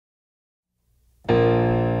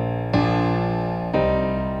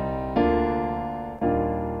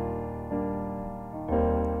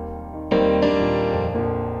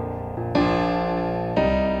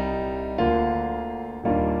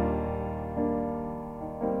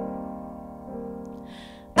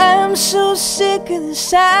I'm so sick of the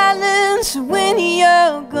silence when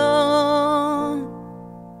you're gone.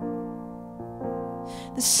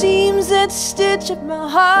 The seams that stitch up my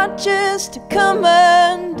heart just to come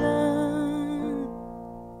undone.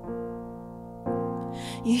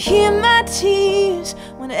 You hear my tears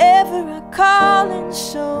whenever I call and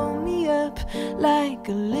sew me up like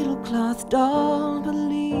a little cloth doll, but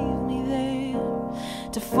leave me there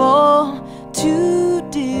to fall to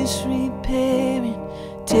disrepair. And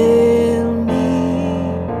tell me,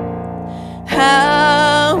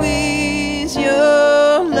 how is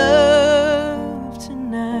your love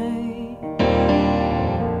tonight?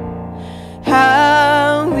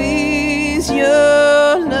 How is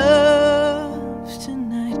your love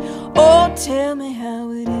tonight? Oh, tell me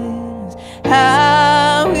how it is.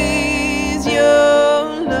 How is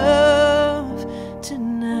your love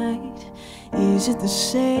tonight? Is it the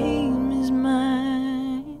same as mine?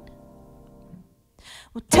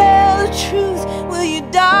 Well, tell the truth, will you,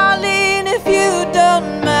 darling, if you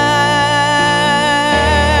don't mind,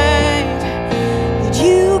 that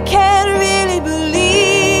you can't really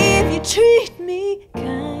believe you treat me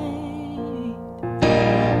kind.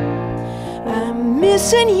 I'm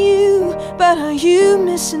missing you, but are you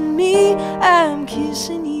missing me? I'm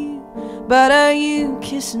kissing you, but are you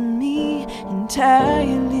kissing me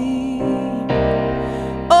entirely?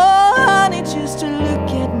 Oh, honey, just to look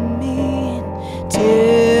at me and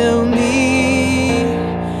tell me,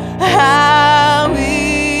 how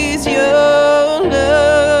is your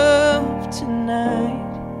love tonight?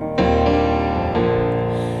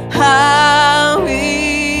 How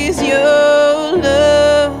is your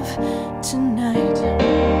love tonight?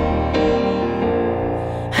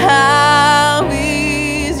 How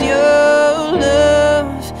is your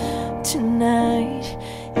love tonight?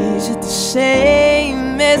 Is it the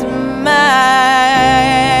same as mine?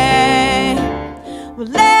 Well,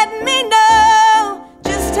 let me know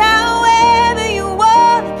just however you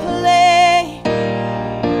wanna play,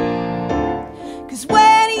 'cause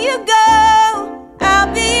when you go, I'll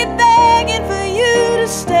be begging for you to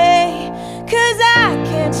stay, 'cause I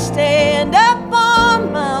can't stand up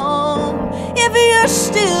on my own if you're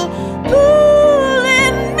still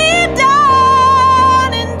pulling me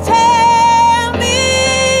down. And tell me,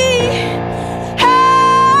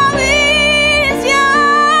 how is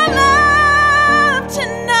your love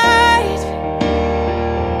tonight?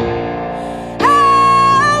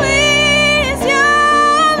 How is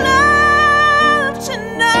your love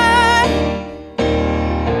tonight?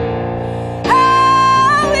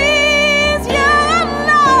 How is your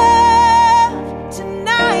love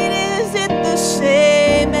tonight? Is it the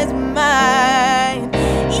same as mine?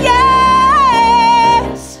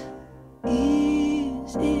 Yes.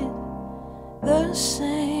 Is it the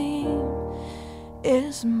same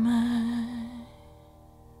as mine?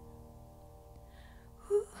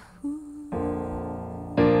 Ooh.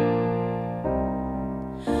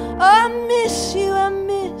 I miss you, I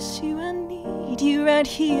miss you, I need you right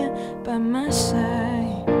here by my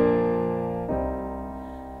side.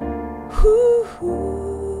 Ooh.